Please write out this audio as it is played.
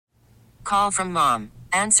Call from mom.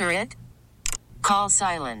 Answer it. Call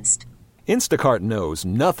silenced. Instacart knows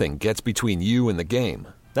nothing gets between you and the game.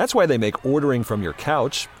 That's why they make ordering from your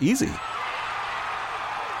couch easy.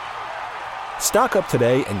 Stock up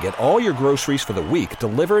today and get all your groceries for the week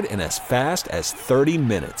delivered in as fast as 30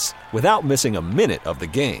 minutes without missing a minute of the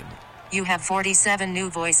game. You have 47 new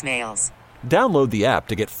voicemails. Download the app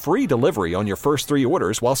to get free delivery on your first 3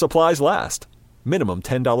 orders while supplies last. Minimum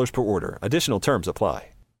 $10 per order. Additional terms apply.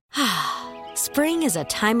 Spring is a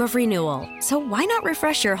time of renewal, so why not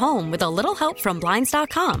refresh your home with a little help from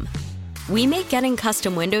Blinds.com? We make getting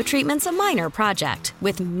custom window treatments a minor project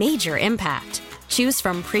with major impact. Choose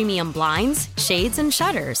from premium blinds, shades, and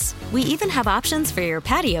shutters. We even have options for your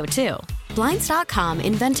patio, too. Blinds.com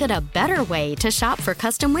invented a better way to shop for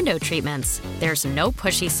custom window treatments. There's no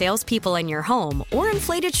pushy salespeople in your home or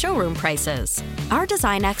inflated showroom prices. Our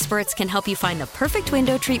design experts can help you find the perfect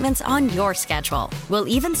window treatments on your schedule. We'll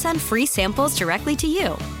even send free samples directly to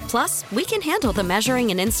you. Plus, we can handle the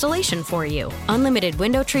measuring and installation for you. Unlimited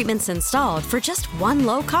window treatments installed for just one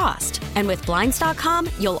low cost. And with Blinds.com,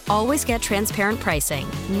 you'll always get transparent pricing.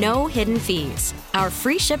 No hidden fees. Our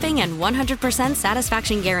free shipping and 100%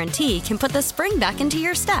 satisfaction guarantee can put the spring back into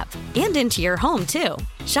your step and into your home, too.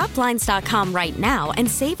 Shop Blinds.com right now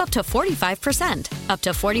and save up to 45%. Up to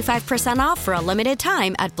 45% off for a limited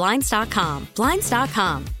time at Blinds.com.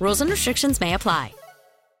 Blinds.com. Rules and restrictions may apply.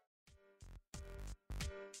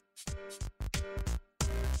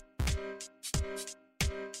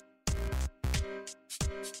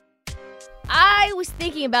 I was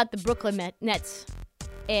thinking about the Brooklyn Nets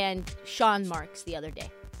and Sean Marks the other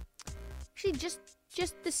day. Actually, just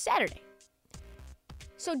this Saturday.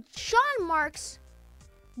 So Sean Marks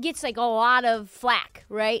gets like a lot of flack,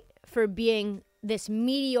 right, for being this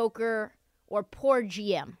mediocre or poor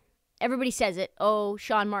GM. Everybody says it. Oh,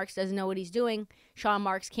 Sean Marks doesn't know what he's doing. Sean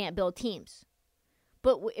Marks can't build teams.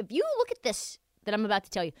 But if you look at this that I'm about to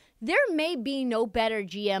tell you, there may be no better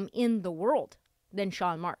GM in the world than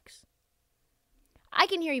Sean Marks. I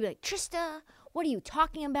can hear you be like, Trista, what are you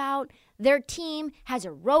talking about? Their team has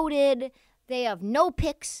eroded. They have no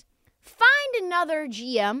picks. Find another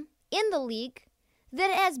GM in the league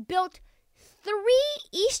that has built 3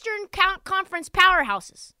 Eastern Conference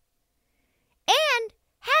powerhouses and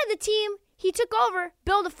had the team he took over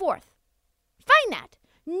build a 4th. Find that.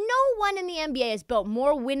 No one in the NBA has built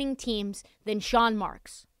more winning teams than Sean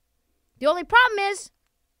Marks. The only problem is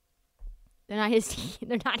they're not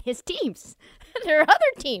his teams. There are other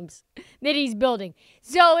teams that he's building.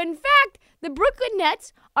 So, in fact, the Brooklyn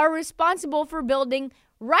Nets are responsible for building,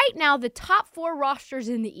 right now, the top 4 rosters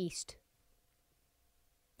in the East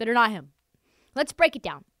that are not him. Let's break it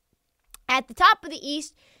down. At the top of the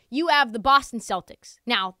East, you have the Boston Celtics.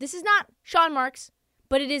 Now, this is not Sean Marks,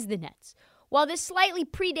 but it is the Nets. While this slightly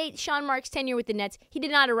predates Sean Marks' tenure with the Nets, he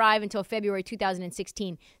did not arrive until February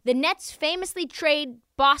 2016. The Nets famously trade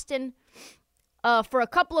Boston for a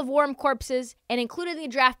couple of warm corpses and included the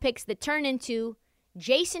draft picks that turned into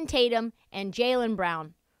Jason Tatum and Jaylen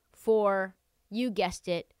Brown for, you guessed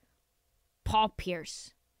it, Paul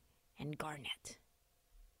Pierce and Garnett.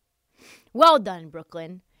 Well done,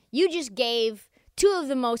 Brooklyn. You just gave 2 of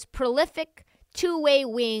the most prolific two-way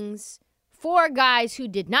wings, 4 guys who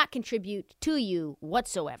did not contribute to you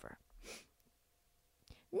whatsoever.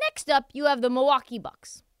 Next up, you have the Milwaukee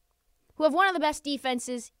Bucks, who have one of the best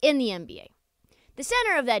defenses in the NBA. The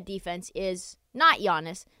center of that defense is not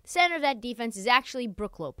Giannis. The center of that defense is actually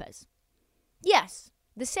Brook Lopez. Yes,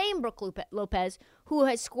 the same Brook Lopez who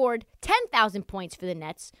has scored 10,000 points for the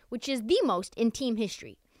Nets, which is the most in team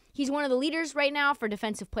history. He's one of the leaders right now for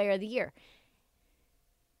Defensive Player of the Year.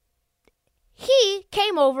 He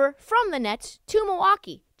came over from the Nets to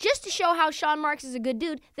Milwaukee. Just to show how Sean Marks is a good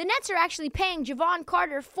dude, the Nets are actually paying Javon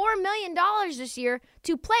Carter $4 million this year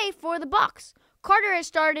to play for the Bucks. Carter has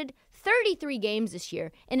started 33 games this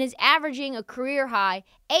year and is averaging a career high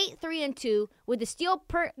 8-3-2 with a steal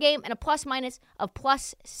per game and a plus-minus of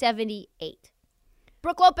plus 78.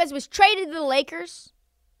 Brook Lopez was traded to the Lakers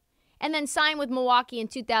and then signed with Milwaukee in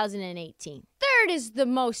 2018. Third is the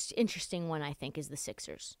most interesting one, I think, is the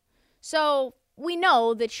Sixers. So we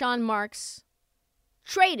know that Sean Marks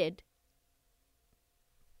traded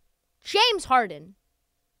James Harden,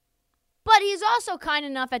 but he's also kind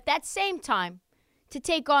enough at that same time to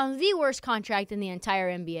take on the worst contract in the entire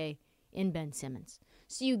NBA in Ben Simmons.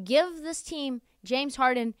 So you give this team James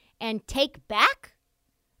Harden and take back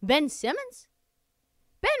Ben Simmons?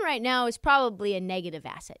 Ben right now is probably a negative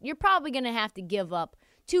asset. You're probably going to have to give up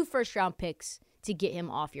 2 first-round picks to get him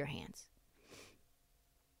off your hands.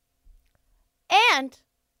 And,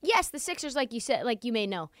 yes, the Sixers, like you said, like you may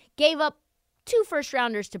know, gave up 2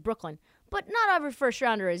 first-rounders to Brooklyn. But not every first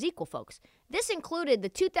rounder is equal, folks. This included the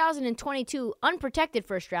 2022 unprotected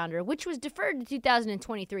first rounder, which was deferred to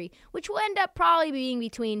 2023, which will end up probably being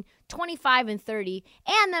between 25 and 30,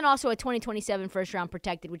 and then also a 2027 first round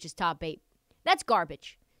protected, which is top 8. That's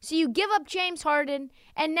garbage. So you give up James Harden,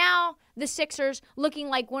 and now the Sixers looking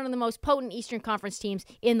like one of the most potent Eastern Conference teams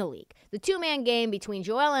in the league. The two-man game between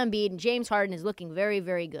Joel Embiid and James Harden is looking very,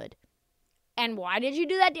 very good. And why did you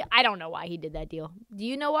do that deal? I don't know why he did that deal. Do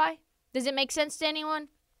you know why? Does it make sense to anyone?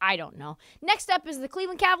 I don't know. Next up is the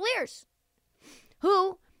Cleveland Cavaliers,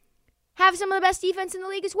 who have some of the best defense in the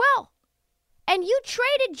league as well. And you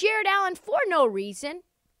traded Jared Allen for no reason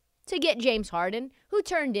to get James Harden, who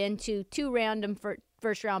turned into 2 random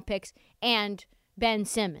first-round picks and Ben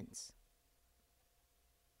Simmons.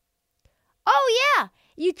 Oh, yeah,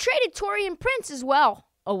 you traded Taurean Prince as well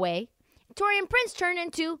away. Taurean Prince turned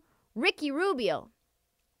into Ricky Rubio.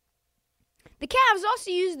 The Cavs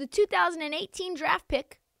also used the 2018 draft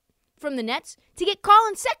pick from the Nets to get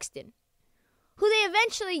Colin Sexton, who they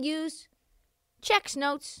eventually used, checks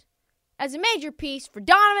notes, as a major piece for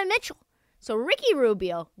Donovan Mitchell. So Ricky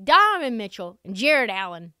Rubio, Donovan Mitchell, and Jared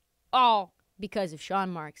Allen, all because of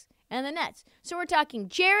Sean Marks and the Nets. So we're talking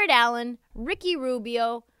Jared Allen, Ricky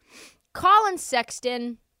Rubio, Colin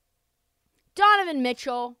Sexton, Donovan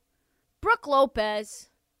Mitchell, Brook Lopez,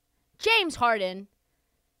 James Harden,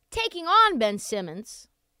 taking on Ben Simmons,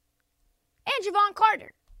 and Javon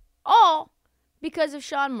Carter, all because of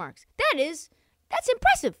Sean Marks. That's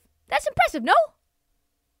impressive. That's impressive, no?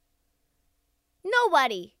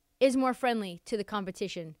 Nobody is more friendly to the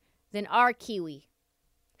competition than our Kiwi,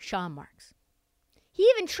 Sean Marks. He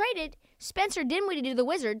even traded Spencer Dinwiddie to the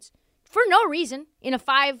Wizards for no reason in a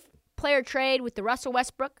 5-player trade with the Russell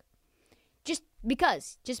Westbrook, just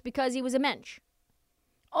because he was a mensch,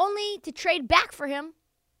 only to trade back for him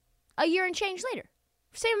a year and change later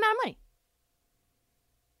for the same amount of money.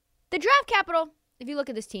 The draft capital, if you look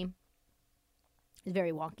at this team, is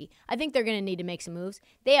very wonky. I think they're going to need to make some moves.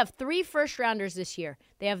 They have 3 first-rounders this year.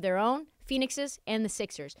 They have their own, Phoenix's, and the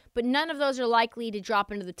Sixers. But none of those are likely to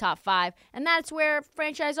drop into the top 5, and that's where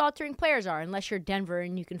franchise-altering players are, unless you're Denver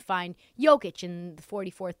and you can find Jokic in the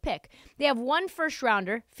 44th pick. They have 1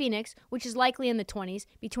 first-rounder, Phoenix, which is likely in the 20s,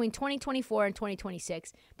 between 2024 and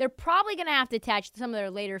 2026. They're probably going to have to attach some of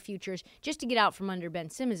their later futures just to get out from under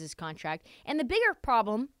Ben Simmons' contract. And the bigger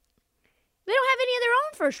problem, they don't have any of their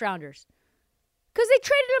own first-rounders, because they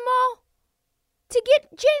traded them all to get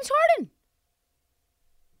James Harden.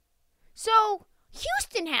 So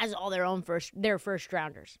Houston has all their own first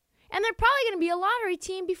rounders. And they're probably going to be a lottery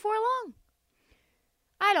team before long.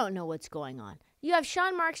 I don't know what's going on. You have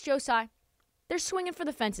Sean Marks, Joe Tsai. They're swinging for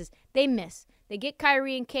the fences. They miss. They get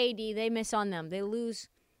Kyrie and KD. They miss on them. They lose.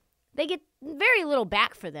 They get very little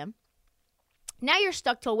back for them. Now you're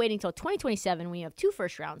stuck waiting till 2027 when you have 2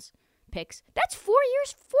 first rounds picks. That's 4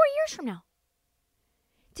 years from now,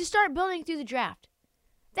 to start building through the draft.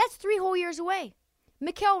 That's 3 whole years away.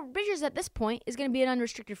 Mikal Bridges at this point is going to be an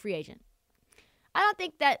unrestricted free agent. I don't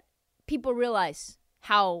think that people realize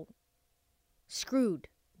how screwed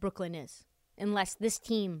Brooklyn is unless this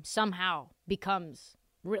team somehow becomes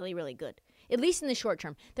really, really good. At least in the short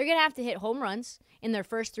term. They're going to have to hit home runs in their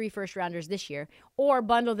first 3 first-rounders this year, or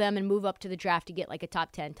bundle them and move up to the draft to get like a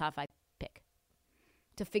top 10, top 5 pick,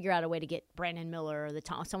 to figure out a way to get Brandon Miller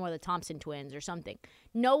or some of the Thompson twins or something.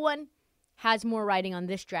 No one has more writing on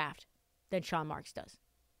this draft than Sean Marks does.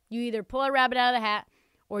 You either pull a rabbit out of the hat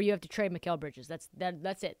or you have to trade Mikal Bridges.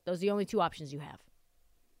 That's it. Those are the only 2 options you have.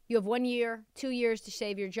 You have 1 year, 2 years to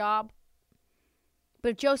save your job.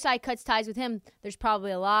 But if Joe Tsai cuts ties with him, there's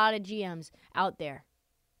probably a lot of GMs out there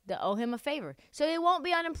that owe him a favor. So he won't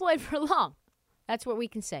be unemployed for long. That's what we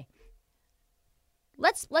can say.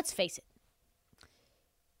 Let's face it.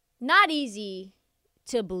 Not easy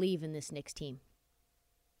to believe in this Knicks team.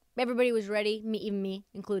 Everybody was ready, even me,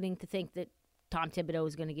 including, to think that Tom Thibodeau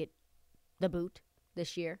was going to get the boot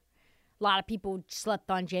this year. A lot of people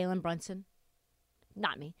slept on Jalen Brunson.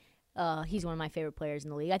 Not me. He's one of my favorite players in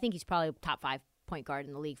the league. I think he's probably a top 5 point guard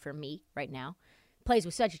in the league for me right now. Plays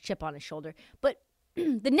with such a chip on his shoulder. But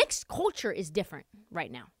the Knicks culture is different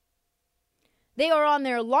right now. They are on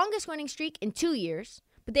their longest winning streak in 2 years,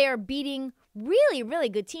 but they are beating really, really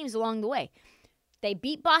good teams along the way. They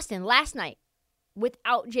beat Boston last night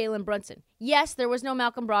without Jalen Brunson. Yes, there was no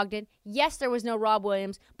Malcolm Brogdon. Yes, there was no Rob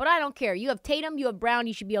Williams, but I don't care. You have Tatum, you have Brown.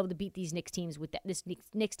 You should be able to beat these Knicks teams with this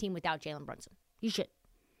Knicks team without Jalen Brunson. You should.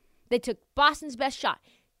 They took Boston's best shot,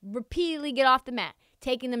 repeatedly get off the mat,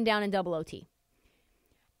 taking them down in double OT.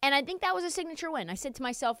 And I think that was a signature win. I said to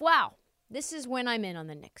myself, wow, this is when I'm in on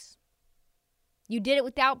the Knicks. You did it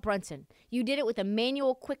without Brunson. You did it with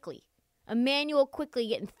Emmanuel Quickley, Immanuel Quickley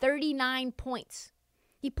getting 39 points.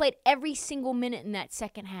 He played every single minute in that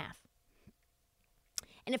second half.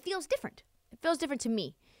 And it feels different. It feels different to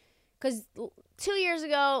me. Because 2 years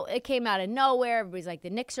ago, it came out of nowhere. Everybody's like, the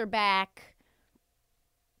Knicks are back.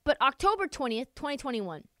 But October 20th,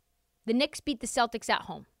 2021, the Knicks beat the Celtics at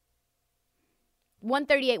home.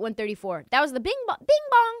 138-134. That was the bing bong.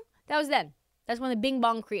 That was then. That's when the bing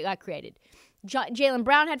bong got created. Jaylen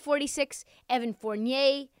Brown had 46. Evan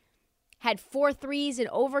Fournier had 4 threes in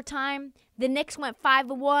overtime. The Knicks went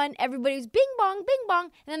 5-1. Everybody was bing bong.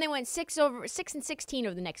 And then they went 6-16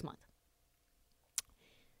 over the next month.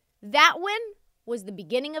 That win was the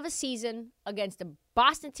beginning of a season against a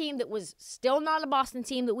Boston team that was still not a Boston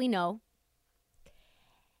team that we know.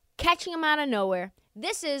 Catching them out of nowhere.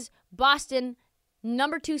 This is Boston,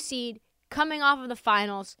 number 2 seed, coming off of the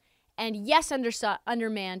finals. And yes,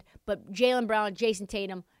 undermanned, but Jaylen Brown and Jason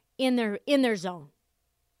Tatum in their zone.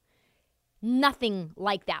 Nothing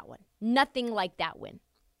like that one. Nothing like that win.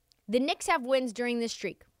 The Knicks have wins during this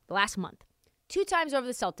streak, the last month. 2 times over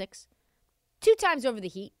the Celtics, 2 times over the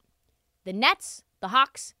Heat, the Nets, the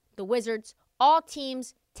Hawks, the Wizards, all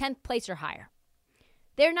teams 10th place or higher.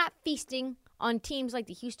 They're not feasting on teams like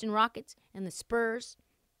the Houston Rockets and the Spurs.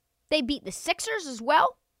 They beat the Sixers as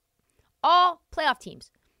well. All playoff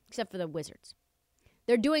teams, except for the Wizards.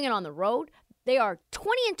 They're doing it on the road. They are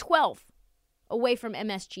 20-12 away from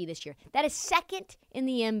MSG this year. That is second in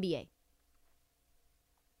the NBA.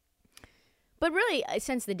 But really,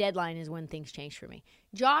 since the deadline is when things change for me.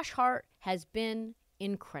 Josh Hart has been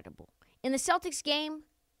incredible. In the Celtics game,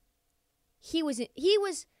 he was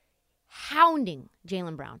hounding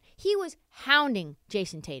Jaylen Brown. He was hounding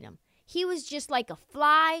Jason Tatum. He was just like a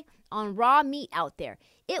fly on raw meat out there.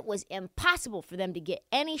 It was impossible for them to get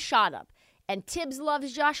any shot up. And Tibbs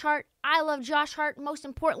loves Josh Hart. I love Josh Hart. Most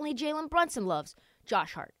importantly, Jalen Brunson loves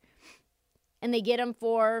Josh Hart. And they get him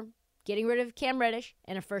for getting rid of Cam Reddish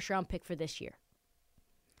and a first-round pick for this year.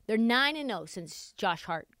 They're 9-0 since Josh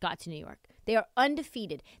Hart got to New York. They are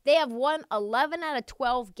undefeated. They have won 11 out of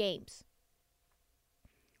 12 games.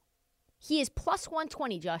 He is plus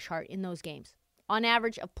 120, Josh Hart, in those games. On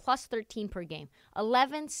average of plus 13 per game.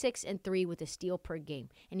 11, 6, and 3 with a steal per game.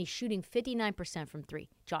 And he's shooting 59% from 3.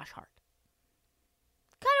 Josh Hart.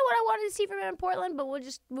 Kind of what I wanted to see from him in Portland, but we'll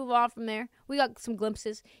just move on from there. We got some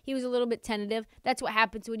glimpses. He was a little bit tentative. That's what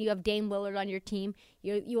happens when you have Dame Lillard on your team.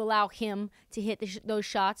 You allow him to hit those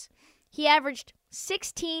shots. He averaged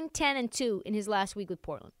 16, 10, and 2 in his last week with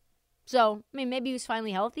Portland. So, I mean, maybe he was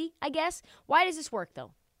finally healthy, I guess. Why does this work,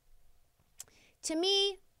 though? To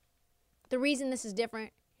me, the reason this is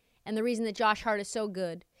different and the reason that Josh Hart is so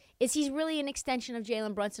good is he's really an extension of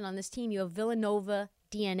Jalen Brunson on this team. You have Villanova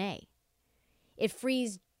DNA. It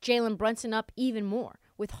frees Jalen Brunson up even more.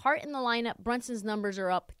 With Hart in the lineup, Brunson's numbers are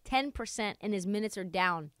up 10% and his minutes are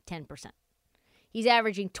down 10%. He's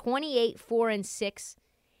averaging 28, 4, and 6,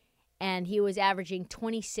 and he was averaging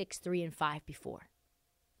 26, 3, and 5 before.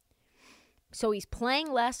 So he's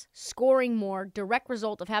playing less, scoring more, direct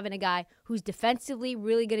result of having a guy who's defensively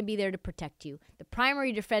really going to be there to protect you. The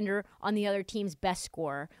primary defender on the other team's best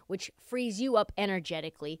scorer, which frees you up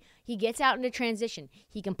energetically. He gets out into transition.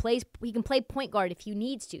 He can play point guard if he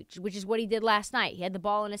needs to, which is what he did last night. He had the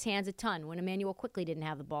ball in his hands a ton when Immanuel Quickley didn't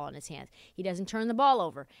have the ball in his hands. He doesn't turn the ball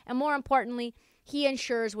over. And more importantly, he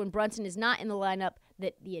ensures when Brunson is not in the lineup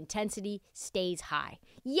that the intensity stays high.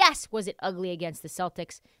 Yes, was it ugly against the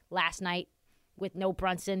Celtics last night? With no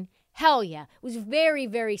Brunson? Hell yeah. It was very,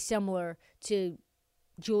 very similar to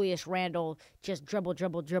Julius Randle, just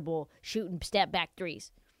dribble, shooting step-back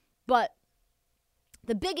threes. But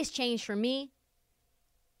the biggest change for me,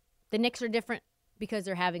 the Knicks are different because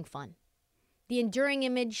they're having fun. The enduring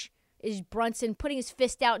image is Brunson putting his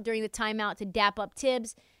fist out during the timeout to dap up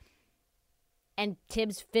Tibbs, and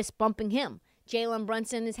Tibbs fist bumping him. Jalen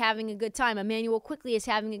Brunson is having a good time. Immanuel Quickley is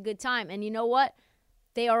having a good time. And you know what?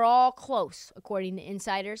 They are all close, according to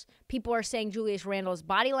insiders. People are saying Julius Randle's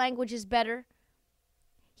body language is better.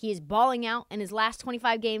 He is balling out. In his last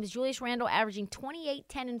 25 games, Julius Randle averaging 28,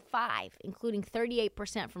 10, and 5, including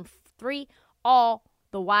 38% from 3, all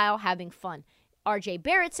the while having fun. R.J.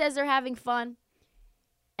 Barrett says they're having fun.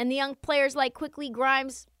 And the young players like Quickley,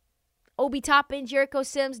 Grimes, Obi Toppin, Jericho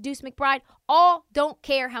Sims, Deuce McBride, all don't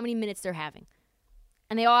care how many minutes they're having.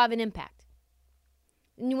 And they all have an impact.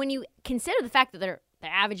 And when you consider the fact that the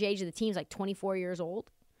average age of the team is like 24 years old,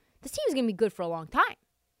 this team is going to be good for a long time.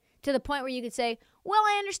 To the point where you could say, well,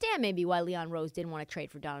 I understand maybe why Leon Rose didn't want to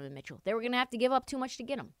trade for Donovan Mitchell. They were going to have to give up too much to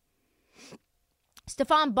get him.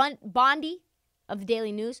 Stefan Bondi of the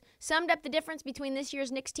Daily News summed up the difference between this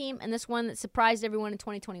year's Knicks team and this one that surprised everyone in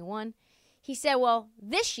 2021. He said, well,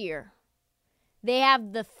 this year They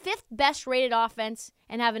have the 5th best rated offense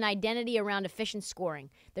and have an identity around efficient scoring.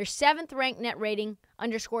 Their 7th ranked net rating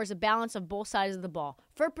underscores a balance of both sides of the ball.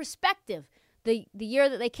 For perspective, the year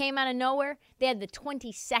that they came out of nowhere, they had the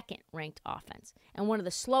 22nd ranked offense and one of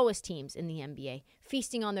the slowest teams in the NBA,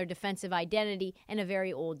 feasting on their defensive identity and a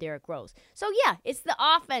very old Derrick Rose. So yeah, it's the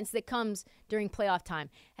offense that comes during playoff time.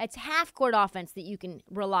 It's half-court offense that you can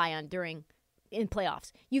rely on in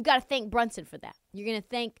playoffs. You've got to thank Brunson for that. You're going to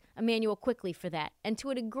thank Emmanuel Quickley for that. And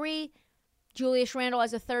to a degree, Julius Randle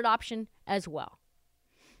as a third option as well.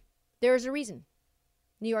 There is a reason.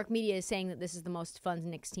 New York media is saying that this is the most fun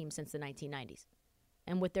Knicks team since the 1990s.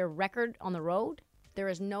 And with their record on the road, there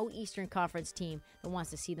is no Eastern Conference team that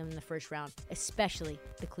wants to see them in the first round, especially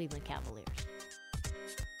the Cleveland Cavaliers.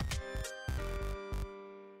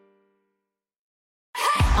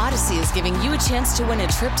 Odyssey is giving you a chance to win a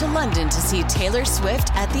trip to London to see Taylor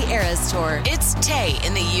Swift at the Eras Tour. It's Tay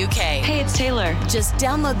in the UK. Hey, it's Taylor. Just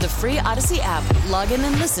download the free Odyssey app, log in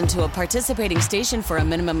and listen to a participating station for a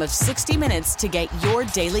minimum of 60 minutes to get your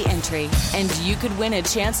daily entry. And you could win a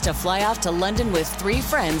chance to fly off to London with 3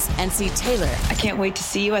 friends and see Taylor. I can't wait to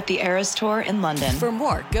see you at the Eras Tour in London. For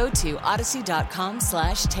more, go to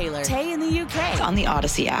odyssey.com/Taylor. Tay in the UK. It's on the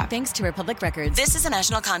Odyssey app. Thanks to Republic Records. This is a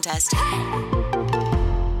national contest.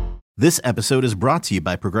 This episode is brought to you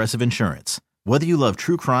by Progressive Insurance. Whether you love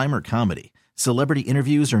true crime or comedy, celebrity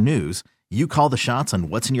interviews or news, you call the shots on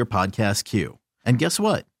what's in your podcast queue. And guess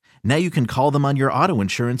what? Now you can call them on your auto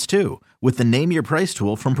insurance too with the Name Your Price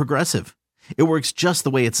tool from Progressive. It works just the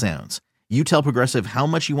way it sounds. You tell Progressive how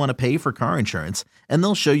much you want to pay for car insurance, and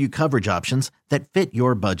they'll show you coverage options that fit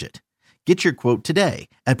your budget. Get your quote today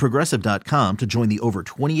at Progressive.com to join the over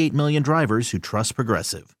 28 million drivers who trust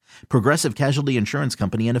Progressive. Progressive Casualty Insurance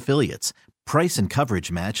Company and Affiliates. Price and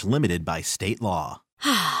coverage match limited by state law.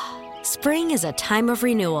 Spring is a time of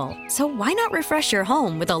renewal, so why not refresh your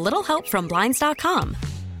home with a little help from Blinds.com?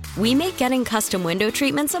 We make getting custom window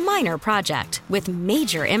treatments a minor project with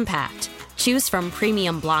major impact. Choose from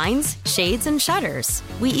premium blinds, shades, and shutters.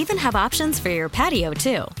 We even have options for your patio,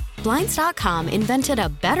 too. Blinds.com invented a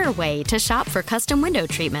better way to shop for custom window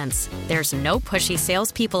treatments. There's no pushy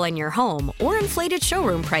salespeople in your home or inflated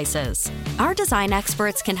showroom prices. Our design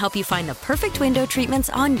experts can help you find the perfect window treatments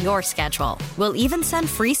on your schedule. We'll even send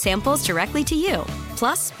free samples directly to you.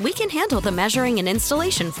 Plus, we can handle the measuring and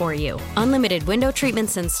installation for you. Unlimited window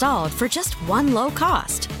treatments installed for just one low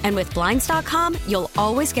cost. And with Blinds.com, you'll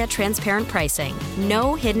always get transparent pricing.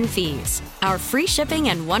 No hidden fees. Our free shipping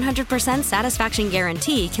and 100% satisfaction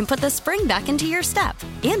guarantee can put the spring back into your step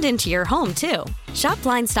and into your home, too. Shop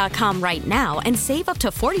Blinds.com right now and save up to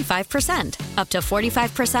 45%. Up to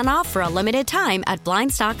 45% off for a limited time at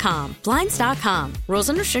Blinds.com. Blinds.com. Rules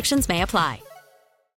and restrictions may apply.